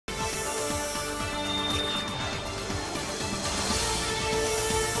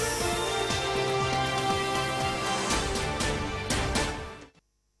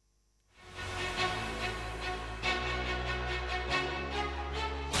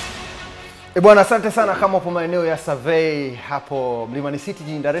Bwana, asante sana. Kama upo maeneo ya Survey hapo Mlimani City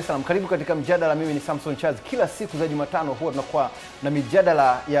jijini Dar es Salaam, karibu katika Mjadala. Mimi ni Samson Charles. Kila siku za Jumatano huwa tunakuwa na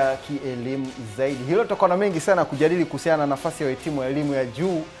mijadala ya kielimu zaidi. Hilo tutakuwa na mengi sana kujadili kuhusiana na nafasi ya wahitimu wa elimu ya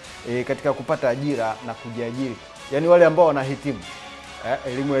juu katika kupata ajira na kujiajiri. Yaani wale ambao wanahitimu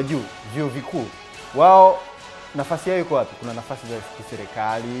elimu ya juu, vyuo vikuu, wao nafasi yao iko wapi? Kuna nafasi za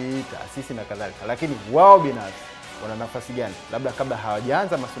kiserikali, taasisi na kadhalika. Lakini wao binafsi wana nafasi gani? Labda kabla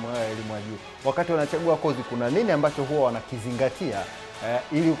hawajaanza masomo yao ya elimu ya juu, wakati wanachagua kozi, kuna nini ambacho huwa wanakizingatia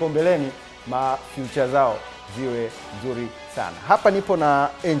ili uko mbeleni future zao ziwe nzuri sana. Hapa nipo na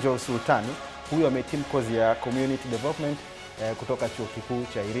Angel Sultani. Huyu amehitimu kozi ya community development kutoka chuo kikuu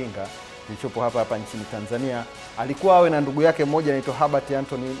cha Iringa kilichopo hapa nchini Tanzania. Alikuwa awe na ndugu yake mmoja anaitwa Herbert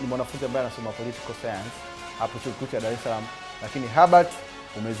Anthony, ni mwanafunzi ambaye anasoma political science hapo chuo kikuu cha Dar es Salaam. Lakini Herbert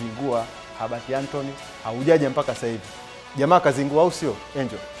umezingua, Herbert Anthony haujaje mpaka sasa hivi. Jamaa kazingua au sio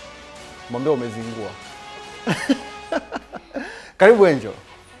Angel? Mwambie umezingua. Karibu Angel.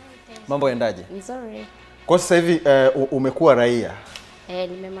 Mambo yaendaje? Nzuri. Kwa sasa hivi umekuwa raia?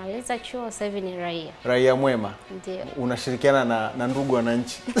 Nimemaliza chuo, sasa hivi ni raia. Raia mwema. Ndio. Unashirikiana na ndugu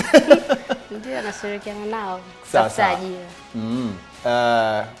wananchi? Ndio, nashirikiana nao kutafuta ajira.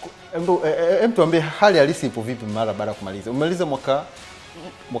 Tuambie hali halisi ipo vipi mara baada ya kumaliza? Umemaliza mwaka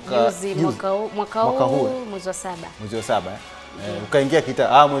huu mwezi wa 7. Mwezi wa 7 ukaingia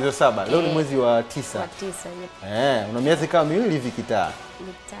kitaa. Mwezi wa 7. Leo ni mwezi wa 9. Wa 9. Una miezi kama miwili hivi kitaa.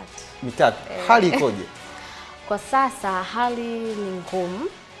 Mitatu. Hali ikoje? Kwa sasa hali ni ngumu.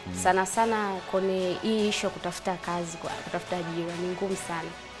 Sana sana kwenye hii issue kutafuta kazi, kutafuta ajira ni ngumu sana.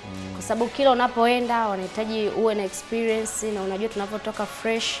 Kwa sababu kila unapoenda wanahitaji uwe na experience, na unajua tunapotoka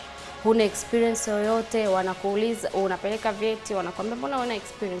fresh huna experience yoyote, wanakuuliza unapeleka vyeti, wanakuambia mbona huna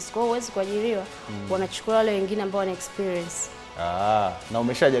experience, kwa hiyo huwezi kuajiriwa. Wanachukua wale wengine ambao wana experience. Na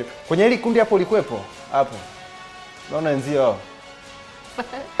umeshajaribu kwenye hili kundi hapo ulikuwepo hapo? Naona nzio hao.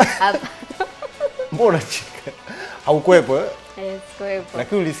 Hapa. Mbona chika? Haukuwepo Sikuwepo.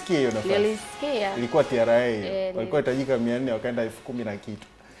 Lakini ulisikia hiyo nafasi? Nilisikia. Ilikuwa TRA. Walikuwa hitajika 400 wakaenda 10,000 na kitu.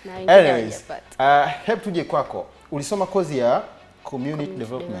 Anyways, hebu tuje kwako. Ulisoma kozi ya community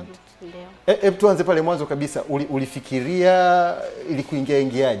development. Ndio. Hebu tuanze pale mwanzo kabisa. Ulifikiria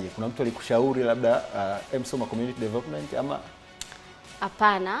ilikuingiaje? Kuna mtu alikushauri labda soma community development ama?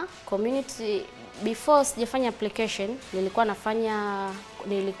 Hapana, community before sijafanya application,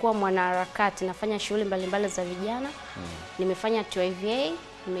 nilikuwa mwanaharakati, nafanya shughuli mbalimbali za vijana. Nimefanya TIVA,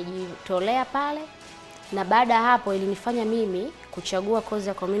 nimejitolea pale. Na baada ya hapo ilinifanya mimi kuchagua kozi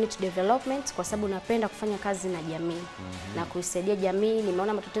ya community development kwa sababu napenda kufanya kazi na jamii na kuisaidia jamii.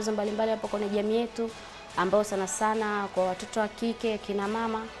 Nimeona matatizo mbalimbali hapo kwenye jamii yetu ambao sana sana kwa watoto wa kike, kina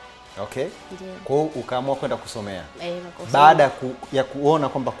mama. Okay. Ndiyo. Kwa hiyo ukaamua kwenda kusomea. Baada ya kuona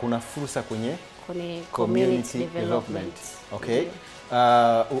kwamba kuna fursa kwenye community development. Okay.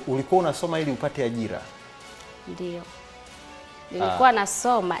 Ulikuwa unasoma ili upate ajira? Ndio. Nilikuwa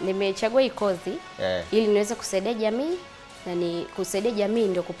nasoma, nimechagua hii kozi ili niweze kusaidia jamii, na kusaidia jamii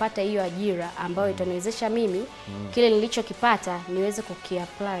ndio kupata hiyo ajira ambayo itaniwezesha mimi kile nilichokipata niweze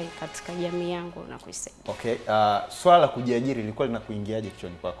kukiapply katika jamii yangu na kuisaidia. Okay. Swala la kujiajiri lilikuwa linakuingiaje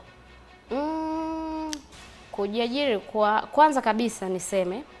kichwani kwako? Kujiajiri kwanza kabisa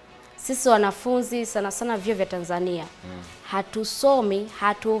niseme sisi wanafunzi sana sana vyuo vya Tanzania hatusomi,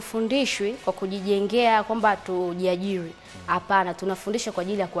 hatufundishwi kwa kujijengea kwamba tujiajiri. Hapana, tunafundishwa kwa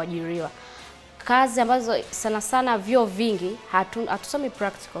ajili ya kuajiriwa. Kazi ambazo sana sana vyuo vingi hatusomi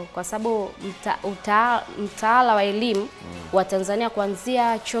practical kwa sababu mtaala wa elimu wa Tanzania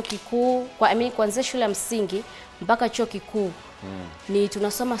kuanzia chuo kikuu, kuanzia shule ya msingi mpaka chuo kikuu ni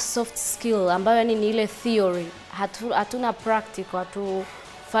tunasoma soft skill ambayo ni ile theory. Hatuna practical,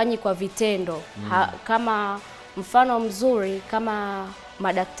 hatufanyi kwa vitendo. Kama mfano mzuri kama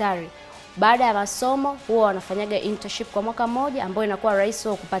madaktari, baada ya masomo huwa wanafanyaga internship kwa mwaka mmoja ambayo inakuwa rahisi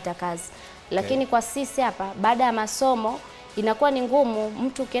wao kupata kazi. Lakini kwa sisi hapa baada ya masomo inakuwa ni ngumu.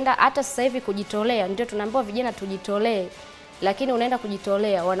 Mtu ukienda hata sasa hivi kujitolea, ndio tunaambiwa vijana tujitolee, lakini unaenda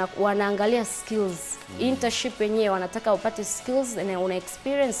kujitolea wanaangalia skills. Internship yenyewe wanataka upate skills na una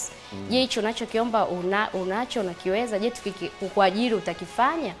experience. Je, hicho unachokiomba unacho unakiweza? Je, tukikuajiri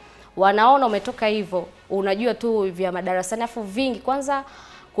utakifanya? Wanaona umetoka hivyo, unajua tu vya madarasani. Afu vingi kwanza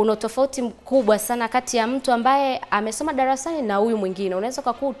kuna tofauti mkubwa sana kati ya mtu ambaye amesoma darasani na huyu mwingine. Unaweza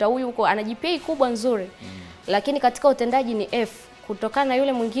kukuta huyu huko ana GPA kubwa nzuri, lakini katika utendaji ni F, kutokana na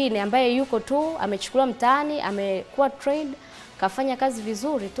yule mwingine ambaye yuko tu amechukuliwa mtaani, amekuwa trained, kafanya kazi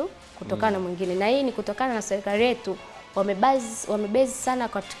vizuri tu kutokana na mwingine. Na hii ni kutokana na serikali yetu wamebase sana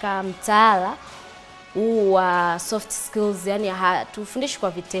katika mtaala huu wa soft skills, yani hatufundishi kwa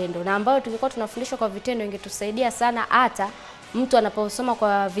vitendo, na ambayo tungekuwa tunafundishwa kwa vitendo ingetusaidia sana. Hata mtu anaposoma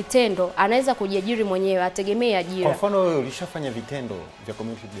kwa vitendo anaweza kujiajiri mwenyewe, ategemee ajira. Kwa mfano wewe ulishafanya vitendo vya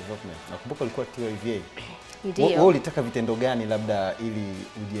community development, nakumbuka ulikuwa TIVA. Ndio. Wewe ulitaka vitendo gani labda ili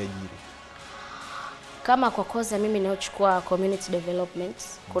ujiajiri? Kama kwa kozi mimi ninayochukua community development,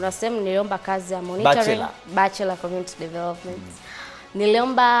 kuna sehemu niliomba kazi ya monitoring, bachelor community development.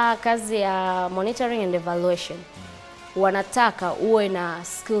 Niliomba kazi ya monitoring and evaluation. Wanataka uwe na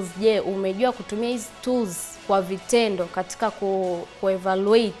skills. Je, umejua kutumia hizi tools kwa vitendo katika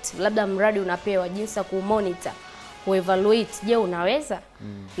ku-evaluate labda mradi unapewa, jinsi ya ku-monitor, ku-evaluate, je unaweza?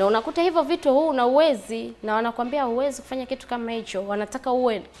 Na unakuta hivyo vitu una uwezi, na wanakuambia huwezi kufanya kitu kama hicho. Wanataka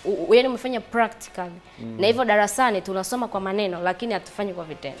uwe yaani umefanya practical. Na hivyo darasani tunasoma kwa maneno lakini hatufanyi kwa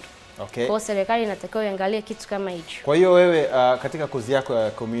vitendo. Okay. Kwa serikali inatakiwa iangalie kitu kama hicho. Kwa hiyo wewe katika kozi yako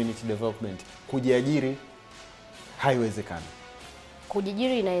ya community development, kujiajiri haiwezekani?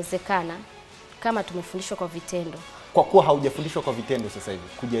 Kujiajiri inawezekana kama tumefundishwa kwa vitendo. Kwa kuwa haujafundishwa kwa vitendo sasa hivi,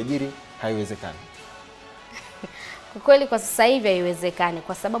 kujiajiri haiwezekani? Kwa kweli kwa sasa hivi haiwezekani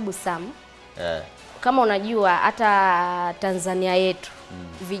kwa sababu kama unajua hata Tanzania yetu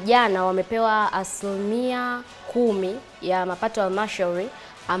vijana wamepewa 10% ya mapato ya halmashauri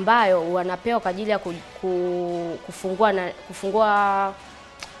ambayo wanapewa kwa ajili ya kufungua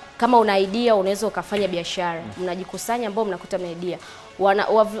kama una idea unaweza ukafanya biashara. Mnajikusanya ambao mnakuta na idea.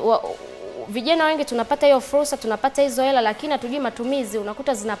 Vijana wengi tunapata hiyo fursa, tunapata hizo hela, lakini hatujui matumizi,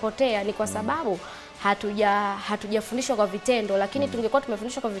 unakuta zinapotea. Ni kwa sababu hatujafundishwa kwa vitendo, lakini tungekuwa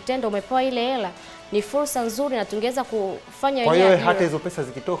tumefundishwa kwa vitendo, umepewa ile hela, ni fursa nzuri na tungeweza kufanya wenyewe. Kwa hiyo hata hizo pesa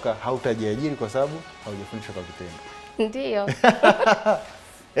zikitoka hautajiajiri kwa sababu haujafundishwa kwa vitendo. Ndio.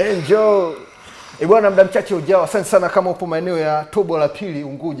 Enjoy. Bwana, muda mchache ujao. Asante sana. Kama upo maeneo ya Tobo la Pili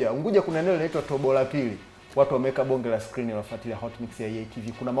Unguja. Unguja kuna eneo linaloitwa Tobo la Pili. Watu wameweka bonge la screen wanafuatilia Hot Mix ya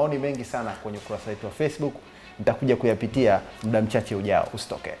EATV. Kuna maoni mengi sana kwenye ukurasa wetu wa Facebook. Nitakuja kuyapitia muda mchache ujao.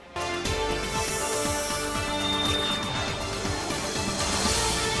 Usitoke.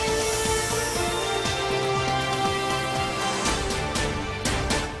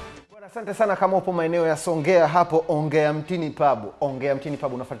 Asante sana. Kama upo maeneo ya Songea hapo Ongea Mtini Pub. Ongea Mtini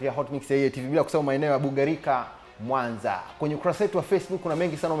Pub unafuatilia Hot Mix ya EATV, bila kusahau maeneo ya Bugarika, Mwanza. Kwenye ukurasa wetu wa Facebook kuna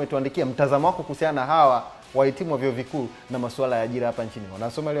mengi sana umetuandikia mtazamo wako kuhusiana na hawa wahitimu wa vyuo vikuu na masuala ya ajira hapa nchini.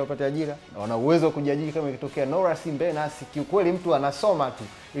 Wanasoma ili wapate ajira na wana uwezo wa kujiajiri kama ikitokea. Nora Simbenasi, kiukweli mtu anasoma tu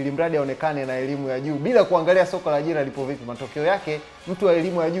ili mradi aonekane na elimu ya juu bila kuangalia soko la ajira lipo vipi. Matokeo yake mtu wa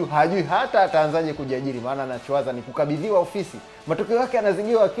elimu ya juu hajui hata ataanzaje kujiajiri, maana anachowaza ni kukabidhiwa ofisi. Matokeo yake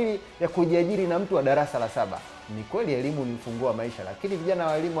anazidiwa akili ya kujiajiri na mtu wa darasa la 7. Ni kweli elimu ni ufunguo wa maisha, lakini vijana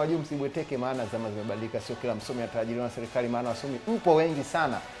wa elimu ya juu msibweteke, maana zama zimebadilika. Sio kila msomi ataajiriwa na serikali, maana wasomi mpo wengi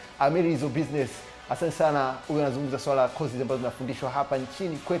sana. Amiri hizo business. Asante sana. Huyu anazungumza swala courses ambazo zinafundishwa hapa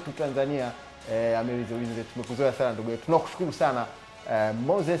nchini kwetu Tanzania. Amiri hizo business. Tumekuzoea sana ndugu yetu. Tunakushukuru sana.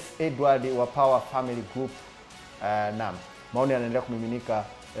 Moses Edward wa Power Family Group. Naam. Maoni yanaendelea kumiminika.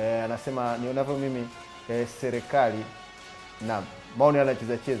 Anasema nionavyo mimi serikali. Naam. Maoni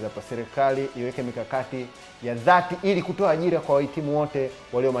yanacheza hapa. Serikali iweke mikakati ya dhati ili kutoa ajira kwa wahitimu wote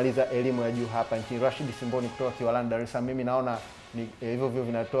waliomaliza elimu ya juu hapa nchini. Rashid Simboni kutoka Kiwalani, Dar es Salaam. Mimi naona ni hivyo vyo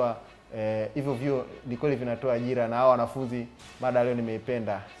vinatoa hivyo vyo ni kweli vinatoa ajira, na hao wanafunzi mada leo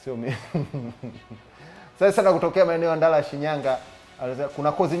nimeipenda. Sio Sasa sana kutokea maeneo ya Ndala, Shinyanga.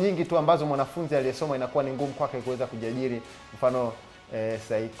 Kuna kozi nyingi tu ambazo mwanafunzi aliyesoma inakuwa ni ngumu kwake kuweza kujiajiri. Mfano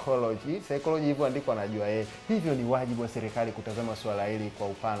psychology hivyo andiko anajua hivyo. Ni wajibu wa serikali kutazama swala hili kwa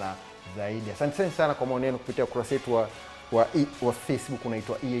upana zaidi. Asante sana kwa maoni yenu kupitia ukurasa wetu wa Facebook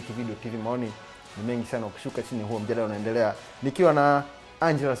unaitwa EATV.tv. Maoni ni mengi sana. Ukishuka chini huo mjadala unaendelea. Nikiwa na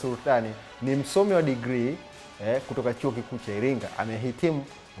Angela Sultani, ni msomi wa degree kutoka Chuo Kikuu cha Iringa. Amehitimu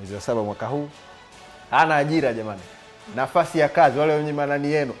mwezi wa 7 mwaka huu. Hana ajira jamani. Nafasi ya kazi wale wenye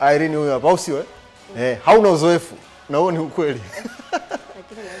manani yenu. Irene huyo hapa, au sio? Hauna uzoefu. Na huo ni ukweli.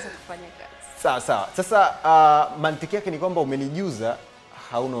 Lakini naweza kufanya kazi. Sawa. Sasa mantiki yake ni kwamba umenijuza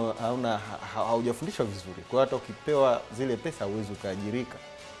haujafundishwa vizuri. Kwa hiyo hata ukipewa zile pesa huwezi ukaajirika.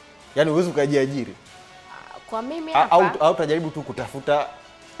 Yaani huwezi ukajiajiri. Kwa mimi hapa au utajaribu tu kutafuta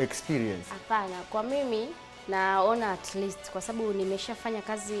experience. Hapana, kwa mimi naona at least kwa sababu nimeshafanya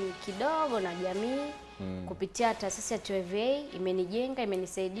kazi kidogo na jamii kupitia taasisi ya TIVA, imenijenga,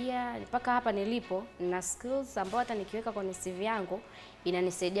 imenisaidia mpaka hapa nilipo, na skills ambazo hata nikiweka kwenye CV yangu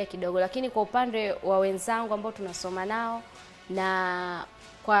inanisaidia kidogo. Lakini kwa upande wa wenzangu ambao tunasoma nao, na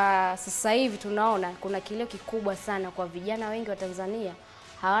kwa sasa hivi tunaona kuna kilio kikubwa sana kwa vijana wengi wa Tanzania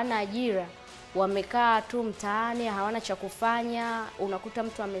hawana ajira. wamekaa tu mtaani, hawana cha kufanya. Unakuta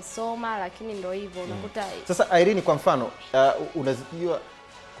mtu amesoma lakini ndio hivyo, unakuta Sasa Irene, kwa mfano unazijua,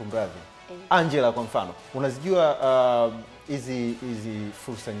 kumradhi, Angela kwa mfano, unazijua hizi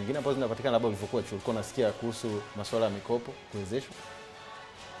fursa nyingine ambazo zinapatikana labda ulivyokuwa chuo, ulikuwa unasikia kuhusu masuala ya mikopo, kuwezeshwa?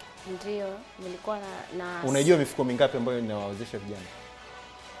 Ndio, nilikuwa na Unajua mifuko mingapi ambayo inawawezesha vijana?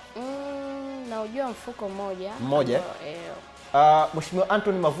 Naujua mfuko mmoja. Mmoja? Mheshimiwa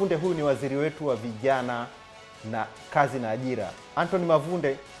Anthony Mavunde, huyu ni waziri wetu wa vijana na kazi na ajira. Anthony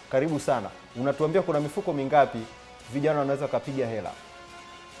Mavunde, karibu sana. Unatuambia kuna mifuko mingapi vijana wanaweza kupiga hela?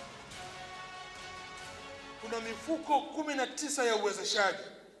 Kuna mifuko 19 ya uwezeshaji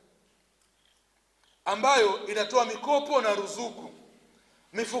ambayo inatoa mikopo na ruzuku.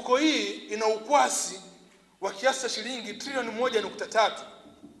 Mifuko hii ina ukwasi wa kiasi cha shilingi trilioni 1.3.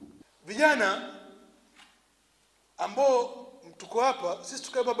 Vijana ambao tuko hapa, sisi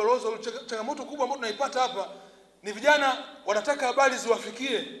tukae hapa balozi, changamoto kubwa ambayo tunaipata hapa ni vijana wanataka habari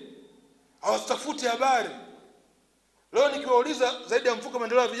ziwafikie, hawatafuti habari. Leo nikiwauliza zaidi ya mfuko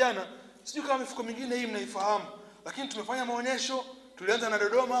maendeleo ya vijana, sijui kama mifuko mingine hii mnaifahamu, lakini tumefanya maonyesho, tulianza na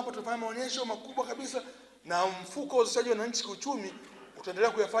Dodoma hapa, tumefanya maonyesho makubwa kabisa, na mfuko wa uwezeshaji wa wananchi kiuchumi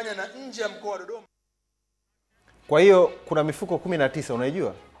utaendelea kuyafanya na nje ya mkoa wa Dodoma. Kwa hiyo kuna mifuko 19,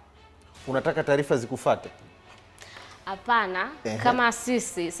 unaijua? Unataka taarifa zikufuate? Hapana, kama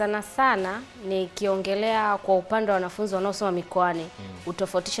sisi sana sana nikiongelea kwa upande wa wanafunzi wanaosoma mikoani,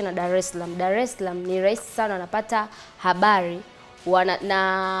 utofautisha na Dar es Salaam. Dar es Salaam ni rahisi sana wanapata habari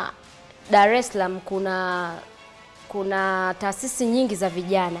na Dar es Salaam kuna taasisi nyingi za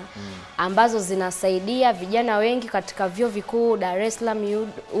vijana ambazo zinasaidia vijana wengi katika vyuo vikuu Dar es Salaam,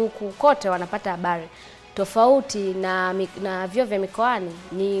 huku kote wanapata habari. Tofauti na vyuo vya mikoani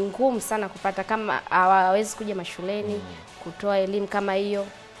ni ngumu sana kupata, kama hawawezi kuja mashuleni kutoa elimu kama hiyo.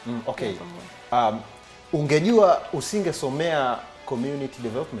 Okay. Ungejua usingesomea community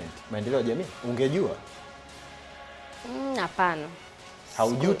development, maendeleo ya jamii? Ungejua? Hapana.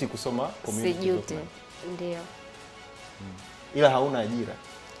 Haujuti kusoma community development? Ndio. Ila hauna ajira?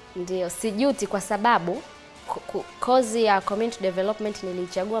 Ndio, sijuti kwa sababu kozi ya community development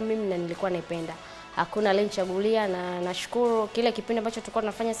nilichagua mimi na nilikuwa naipenda. Hakuna alinichagulia, na nashukuru kile kipindi ambacho tulikuwa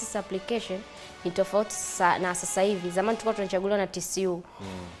tunafanya sisi application ni tofauti na sasa hivi. Zamani tulikuwa tunachaguliwa na TCU.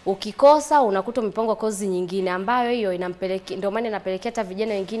 Ukikosa unakuta umepangwa kozi nyingine ambayo hiyo inampelekea, ndio maana inapelekea hata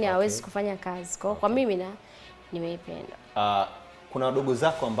vijana wengine hawezi kufanya kazi. Kwa mimi nimeipenda. Kuna wadogo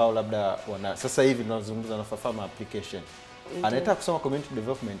zako ambao labda sasa hivi tunazungumza na Fafama application. Anataka kusoma community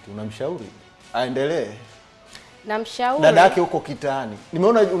development, unamshauri aendelee? Namshauri. Dada yake huko kitaani.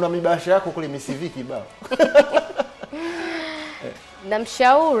 Nimeona una mibasha yako kule MCV kibao.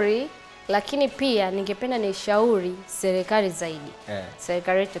 Namshauri, lakini pia ningependa nishauri serikali zaidi.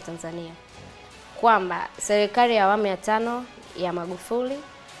 Serikali yetu ya Tanzania. Kwamba serikali ya awamu ya 5 ya Magufuli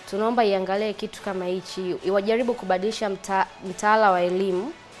tunaomba iangalie kitu kama hichi, iwajaribu kubadilisha mtaala wa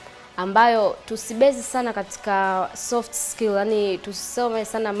elimu ambayo tusibezi sana katika soft skill, yani tusome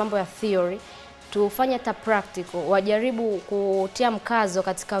sana mambo ya theory, tufanye hata practical. Wajaribu kutia mkazo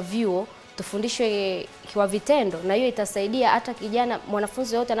katika vyuo, tufundishwe kwa vitendo, na hiyo itasaidia hata kijana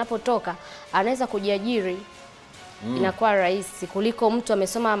mwanafunzi yote anapotoka anaweza kujiajiri. Inakuwa rahisi kuliko mtu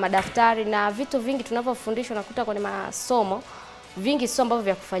amesoma madaftari na vitu vingi tunavyofundishwa nakuta kwenye masomo vingi sio ambavyo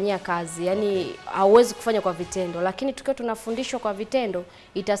vya kufanyia kazi, yani hauwezi kufanya kwa vitendo. Lakini tukiwa tunafundishwa kwa vitendo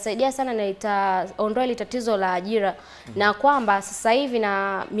itasaidia sana na itaondoa ile tatizo la ajira. Na kwamba sasa hivi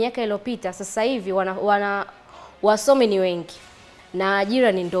na miaka iliyopita, sasa hivi wasomi ni wengi na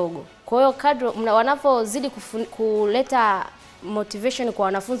ajira ni ndogo. Kwa hiyo kadri wanapozidi kuleta motivation kwa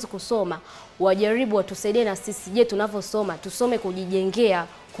wanafunzi kusoma, wajaribu watusaidie na sisi. Je, tunavyosoma tusome kujijengea,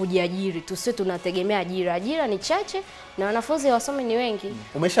 kujiajiri, tusiwe tunategemea ajira. Ajira ni chache na wanafunzi wasome ni wengi.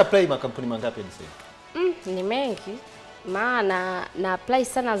 Umesha apply makampuni mangapi hadi sasa? Ni mengi. Maana na apply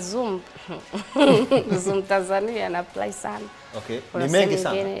sana Zoom. Zoom Tanzania na apply sana. Okay. Ni mengi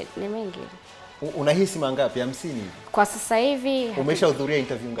sana. Ni mengi. Unahisi mangapi? 50 hivi? Kwa sasa hivi. Umeshahudhuria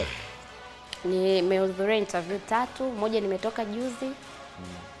interview ngapi? Nimehudhuria interview 3, moja nimetoka juzi.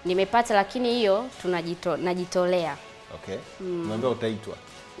 Nimepata, lakini hiyo najitolea. Okay. Umeambia utaitwa?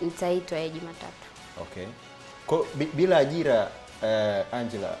 Nitaitwa Jumatatu. Okay. Kwa bila ajira,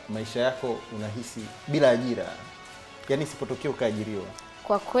 Angela, maisha yako unahisi bila ajira? Yaani isipotokea ukaajiriwa?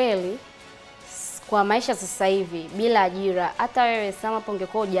 Kwa kweli kwa maisha sasa hivi bila ajira, hata wewe sama hapo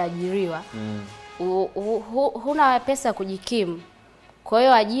ungekuwa hujaajiriwa, huna pesa ya kujikimu. Kwa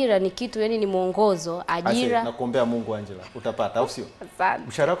hiyo ajira ni kitu, yani ni mwongozo. Ajira nakuombea Mungu Angela utapata, au sio? Asante.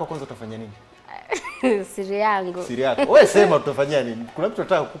 Mshahara wako kwanza utafanya nini? Siri yangu. Siri yako. Wewe sema utafanyia nini? Kuna mtu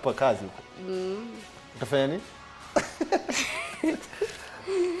anataka kukupa kazi huko. Utafanya nini?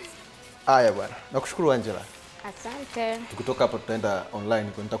 Haya bwana. Nakushukuru Angela. Asante. Tukitoka hapa tutaenda online,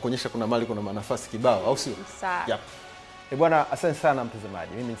 nitakuonyesha kuna mali kuna nafasi kibao, au sio? Sawa. Yep. Bwana, asante sana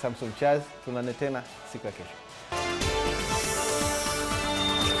mtazamaji. Mimi ni Samson Charles. Tunane tena siku ya kesho.